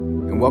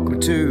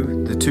welcome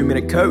to the 2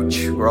 Minute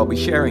Coach, where I'll be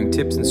sharing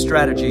tips and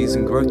strategies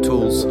and growth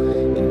tools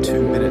in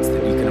 2 minutes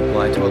that you can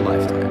apply to a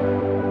lifetime.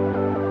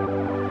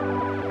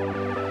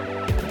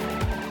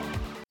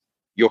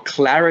 Your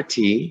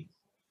clarity,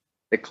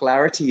 the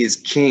clarity is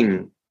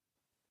king.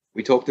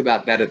 We talked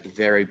about that at the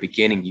very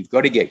beginning. You've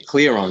got to get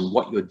clear on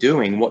what you're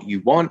doing, what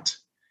you want,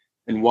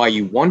 and why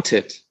you want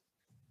it.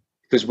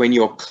 Because when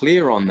you're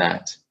clear on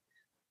that,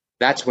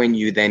 that's when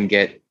you then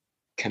get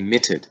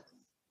committed.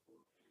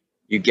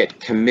 You get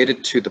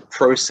committed to the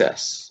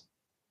process.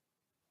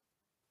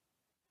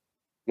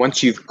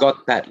 Once you've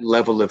got that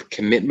level of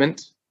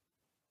commitment,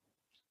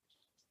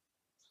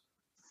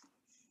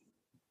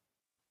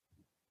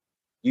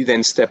 you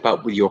then step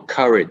up with your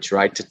courage,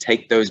 right? To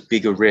take those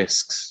bigger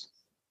risks,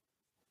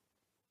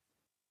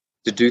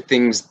 to do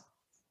things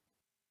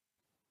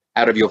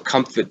out of your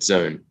comfort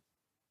zone.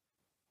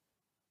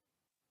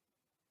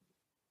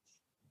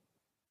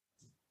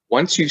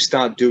 Once you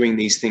start doing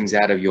these things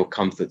out of your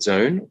comfort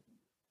zone,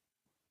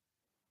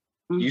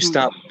 you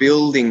start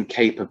building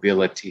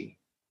capability,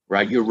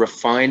 right? You're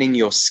refining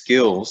your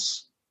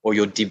skills, or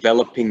you're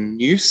developing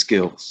new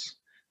skills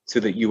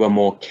so that you are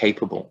more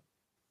capable.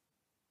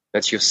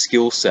 That's your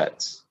skill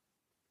sets.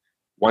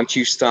 Once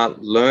you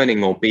start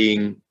learning or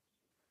being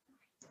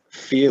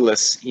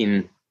fearless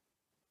in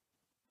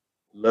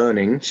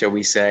learning, shall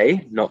we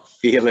say, not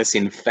fearless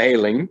in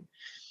failing,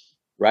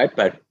 right?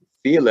 But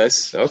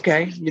fearless,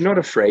 okay, you're not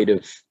afraid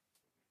of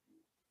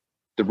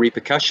the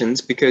repercussions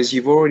because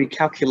you've already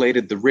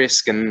calculated the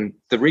risk, and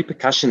the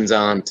repercussions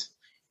aren't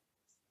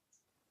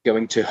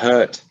going to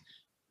hurt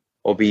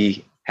or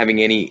be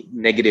having any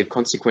negative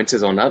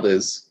consequences on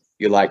others.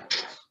 You're like,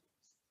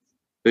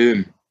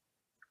 boom,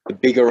 the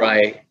bigger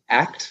I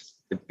act,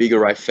 the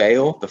bigger I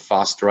fail, the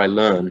faster I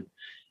learn.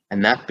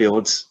 And that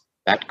builds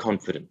that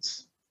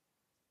confidence.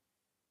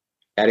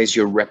 That is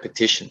your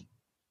repetition.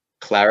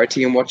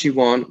 Clarity in what you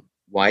want,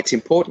 why it's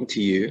important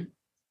to you.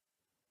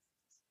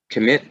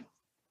 Commit,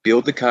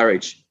 build the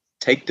courage,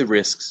 take the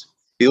risks,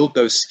 build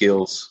those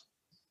skills,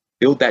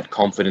 build that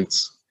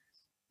confidence,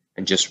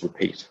 and just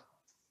repeat.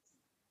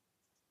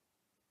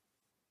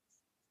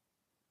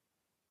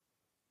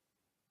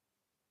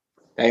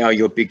 They are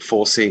your big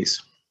 4 C's.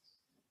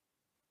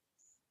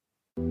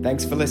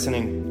 Thanks for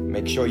listening.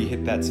 Make sure you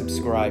hit that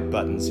subscribe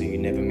button so you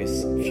never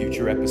miss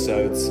future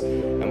episodes,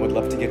 and would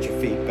love to get your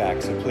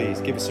feedback, so please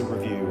give us a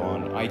review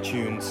on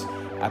iTunes,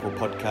 Apple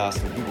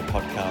Podcasts, and Google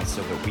Podcasts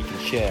so that we can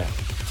share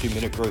 2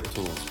 minute growth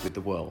tools with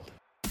the world.